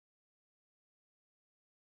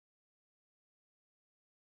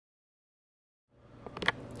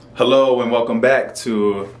Hello and welcome back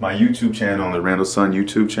to my YouTube channel, the Randall Son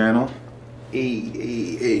YouTube channel.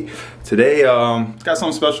 Hey. Today, got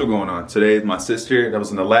something special going on. Today is my sister, that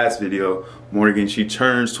was in the last video, Morgan. She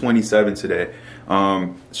turns 27 today.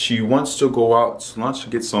 She wants to go out to lunch to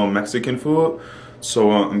get some Mexican food.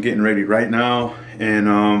 So I'm getting ready right now, and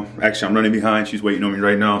actually I'm running behind. She's waiting on me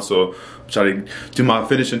right now, so I'm trying to do my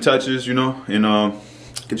finishing touches, you know, and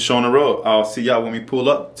get the show on the road. I'll see y'all when we pull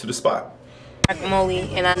up to the spot.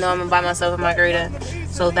 Guacamole, and I know I'm gonna buy myself a margarita,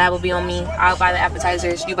 so that will be on me. I'll buy the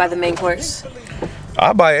appetizers, you buy the main course.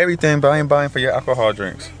 I'll buy everything, but I ain't buying for your alcohol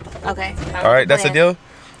drinks. Okay. All right, that's a deal.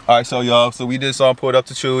 All right, so y'all, we just all pulled up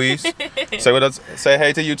to Chuy's. Say what else? Say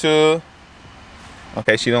hey to YouTube.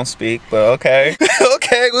 Okay, she don't speak, but okay.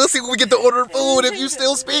 Okay, we'll see when we get to order food if you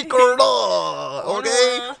still speak or not.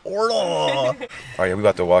 Okay? Or not. All right, yeah, we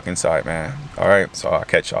about to walk inside, man. All right, so I'll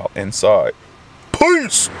catch y'all inside.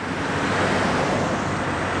 Peace.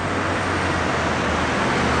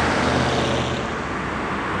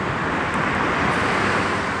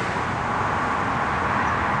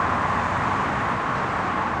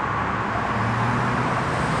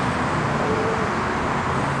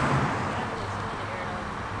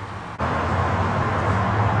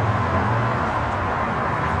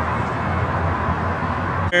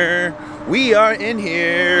 We are in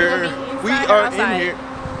here. We are in here.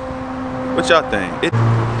 What y'all think?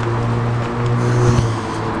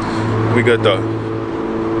 We good though.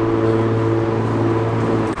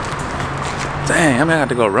 Dang, I'm gonna have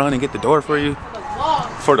to go run and get the door for you.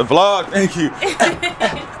 For the vlog. Thank you.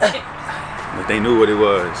 But they knew what it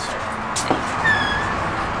was.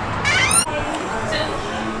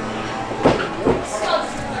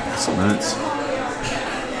 Some nuts.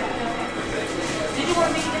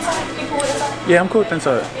 Yeah, I'm cool with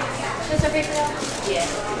inside. Yeah.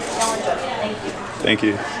 Thank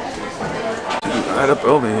you. Right up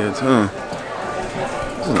over here too.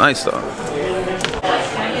 This is nice though.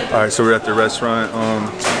 Alright, so we're at the restaurant.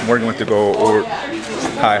 Morgan went to go order.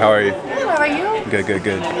 Hi, how are you? Good, how are you? Good.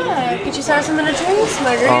 Yeah. Could you serve some of the drinks?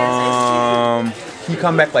 Margaritas? Can you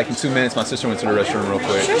come back like in 2 minutes? My sister went to the restaurant real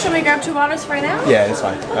quick. Sure, should we grab 2 bottles for now? Yeah, that's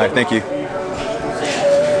fine. Alright, thank you.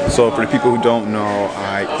 So for the people who don't know,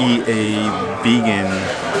 I eat a vegan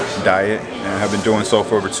diet and have been doing so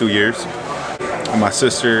for over 2 years. And my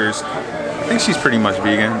sister's, I think she's pretty much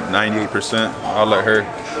vegan, 98%. I'll let her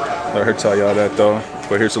tell y'all that though.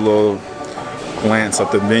 But here's a little glance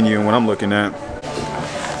at the menu and what I'm looking at.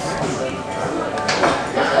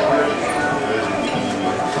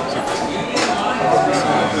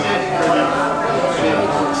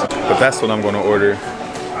 But that's what I'm going to order.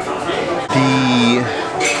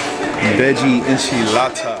 The veggie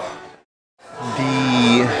enchilada.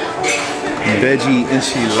 The veggie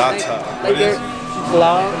enchilada. Like your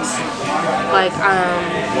vlogs? Like,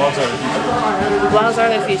 vlogs are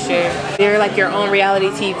the future. They're like your own reality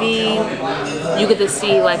TV. You get to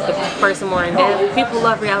see like the person more in depth. People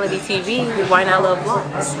love reality TV. Why not love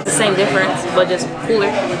vlogs? It's the same difference, but just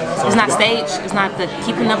cooler. It's not staged. It's not the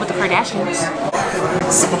keeping up with the Kardashians.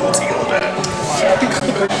 Salty on that. Did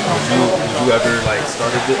you ever like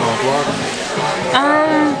started it on vlog? I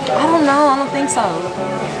don't know. I don't think so.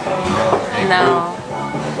 No.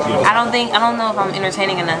 I don't know if I'm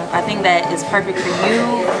entertaining enough. I think that is perfect for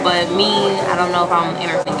you, but me, I don't know if I'm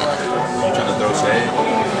entertaining enough. You trying to throw shade?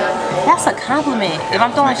 That's a compliment. If I'm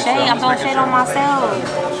throwing shade, I'm throwing shade on myself.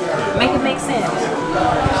 Make it make sense.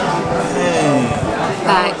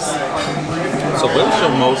 Facts. So what is your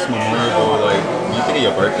most memorable, like, when you think of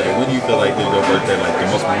your birthday, when do you feel like is your birthday, like the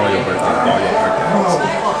most memorable birthday of all your birthdays?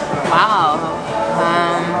 Wow.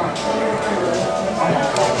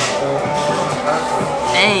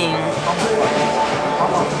 Dang.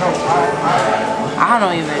 I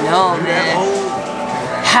don't even know, man.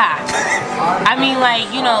 Ha. I mean,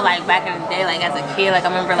 like, you know, like back in the day, like as a kid, like I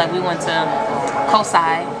remember like we went to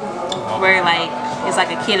Cosi, where like it's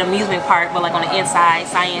like a kid amusement park, but like on the inside,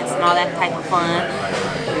 science and all that type of fun.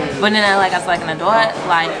 But then like as like an adult,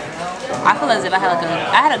 like I feel as if I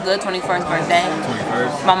had a good 21st birthday.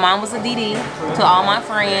 21st. My mom was a DD to all my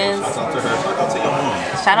friends. Shout out to her. Shout out to your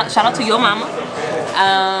mom. Shout out to your mama.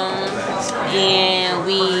 And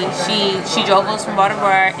she drove us from bar to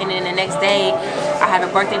bar, and then the next day I had a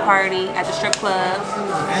birthday party at the strip club.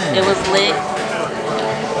 It was lit.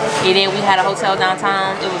 And then we had a hotel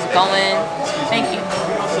downtown. It was going. Thank you.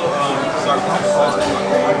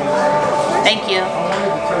 Thank you.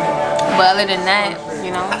 But other than that,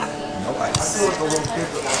 you know.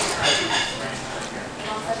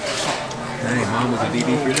 Hey, mom was a DD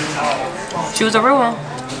for you? She was a real one.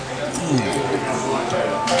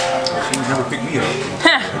 She never picked me up.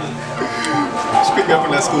 She picked me up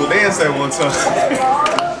in that school dance at one time.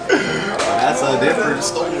 That's a different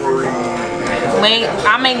story. Wait,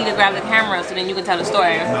 I may need to grab the camera so then you can tell the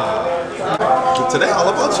story. Nah. Today all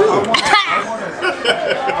about you.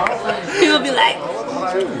 People be like,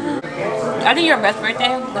 I think your best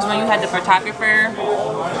birthday was when you had the photographer.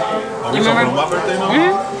 You remember? My birthday, no?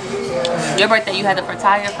 Mm-hmm. Your birthday, you had the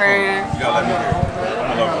photographer. You gotta let me hear.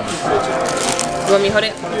 You want me to hold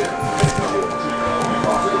it?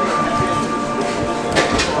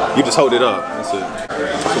 You just hold it up. That's it.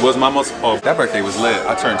 So what's my most? Oh, that birthday was lit.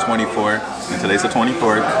 I turned 24, and today's the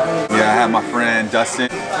 24th. Yeah, I had my friend Dustin.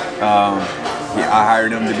 Yeah, I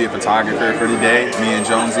hired him to be a photographer for the day. Me and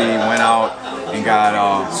Jonesy went out and got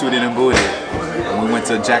suited and booted. And we went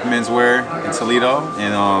to Jack Menswear in Toledo,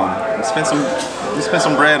 and we spent some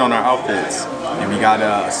bread on our outfits. And we got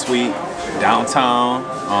a suite downtown.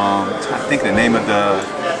 I think the name of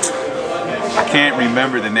I can't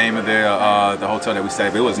remember the name of the hotel that we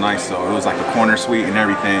stayed, but it was nice though. It was like a corner suite and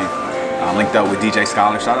everything. Linked up with DJ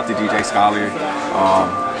Scholar. Shout out to DJ Scholar.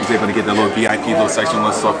 He was able to get the little VIP little section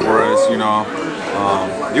little stuff for us, you know.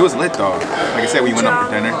 It was lit though. Like I said, we went up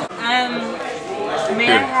for dinner.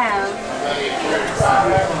 May I have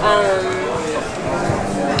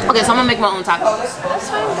okay, so I'm gonna make my own tacos.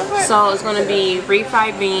 So it's gonna be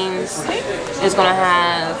refried beans. It's gonna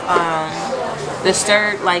have the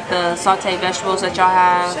stirred, like the sauteed vegetables that y'all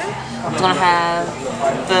have. It's gonna have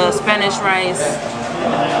the Spanish rice,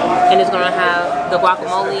 and it's gonna have the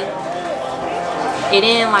guacamole. And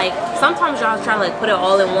then like sometimes y'all try to like put it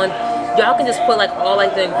all in one. Y'all can just put like all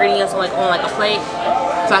like the ingredients on like a plate,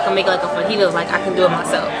 so I can make like a fajita. Like I can do it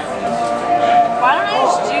myself. Why don't I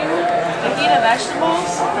just do fajita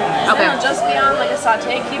vegetables? Okay. Then it'll just be on like a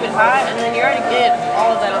saute, keep it hot, and then you already get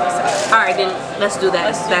all of that on the side. All right, then let's do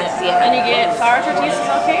that. Yeah. And you get flour tortillas,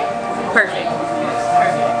 okay? Perfect.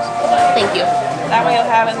 Thank you. That way you'll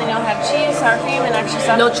have, and then you'll have cheese, sour cream, and extra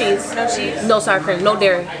sour. No cheese. No cheese. No sour cream. No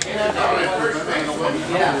dairy.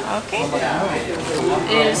 Okay.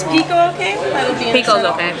 Is pico okay? That'll be Pico's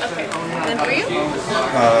okay. Okay. And for you?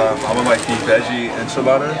 I would like the veggie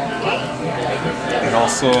enchilada. And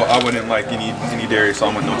also, I wouldn't like any dairy, so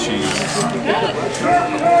I want no cheese.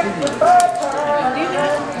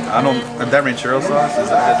 I don't. That ranchero sauce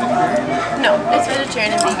has any dairy? No, it's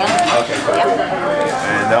vegetarian and vegan. Okay.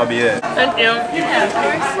 Yeah. And that'll be it. Thank you. Yeah, of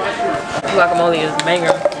course. Guacamole is a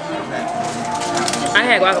banger. I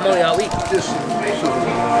had guacamole all week.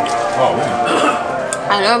 Oh, man.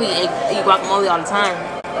 I know we eat guacamole all the time.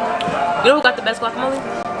 You know who got the best guacamole?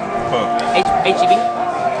 HEB.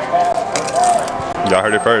 Y'all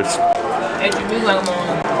heard it first. HEB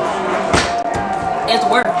guacamole. It's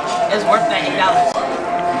worth that $8.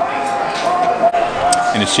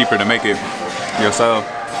 And it's cheaper to make it yourself.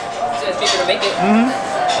 So it's cheaper to make it. Mm-hmm.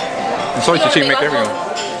 It's always cheap to make everyone.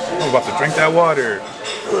 I'm about to drink that water.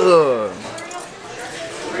 Ugh.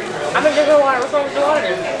 I've been drinking water. What's wrong with the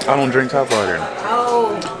water? I don't drink tap water.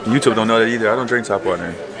 Oh. YouTube don't know that either. I don't drink tap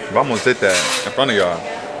water. I almost did that in front of y'all.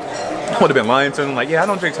 I would have been lying to them like, yeah, I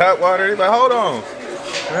don't drink tap water. He's like, hold on.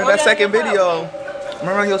 Remember that second video?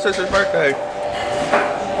 Remember your sister's birthday?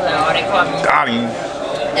 Oh, they caught me. Got him.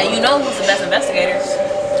 And you know who's the best investigators?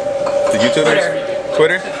 The YouTubers?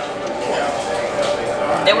 Twitter?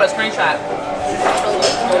 They would have screenshot.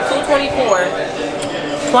 On 2/24,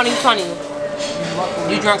 2020,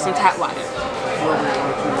 you drank some tap water.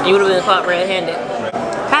 You would have been caught red-handed.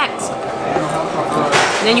 Facts.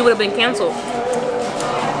 Then you would have been canceled.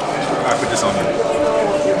 Alright, put this on me.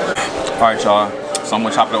 Alright, y'all. So I'm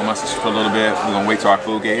gonna chop it up with my sister for a little bit. We're gonna wait till our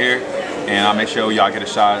food get here. And I'll make sure y'all get a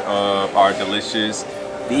shot of our delicious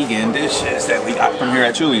vegan dishes that we got from here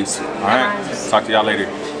at Chuy's. Alright? Talk to y'all later.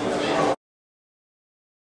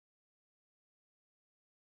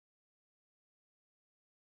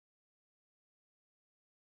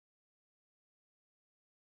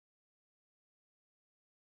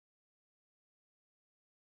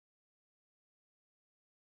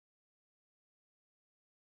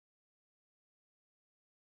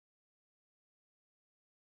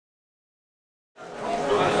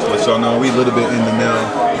 Let y'all know we a little bit in the mill.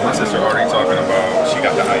 My sister already talking about she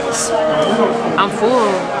got the itis. I'm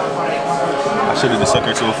full. I should have just took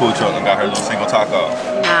her to a food truck and got her a little single taco.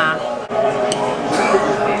 Nah.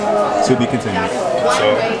 To be continued.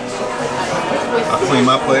 So I cleaned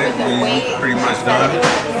my plate and pretty much done.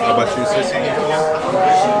 How about you, sissy?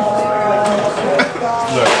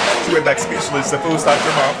 Look, she went back speechless. The food stopped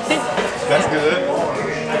her mouth. That's good.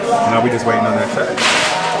 Now we just waiting on that check.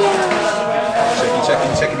 Check.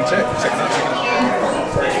 Check it out.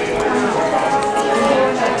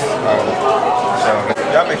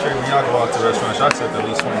 Y'all make sure when y'all go out to restaurants, I said at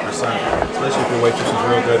least 20%. Especially if your waitress is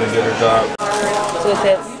real good and did her job. So it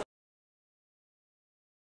says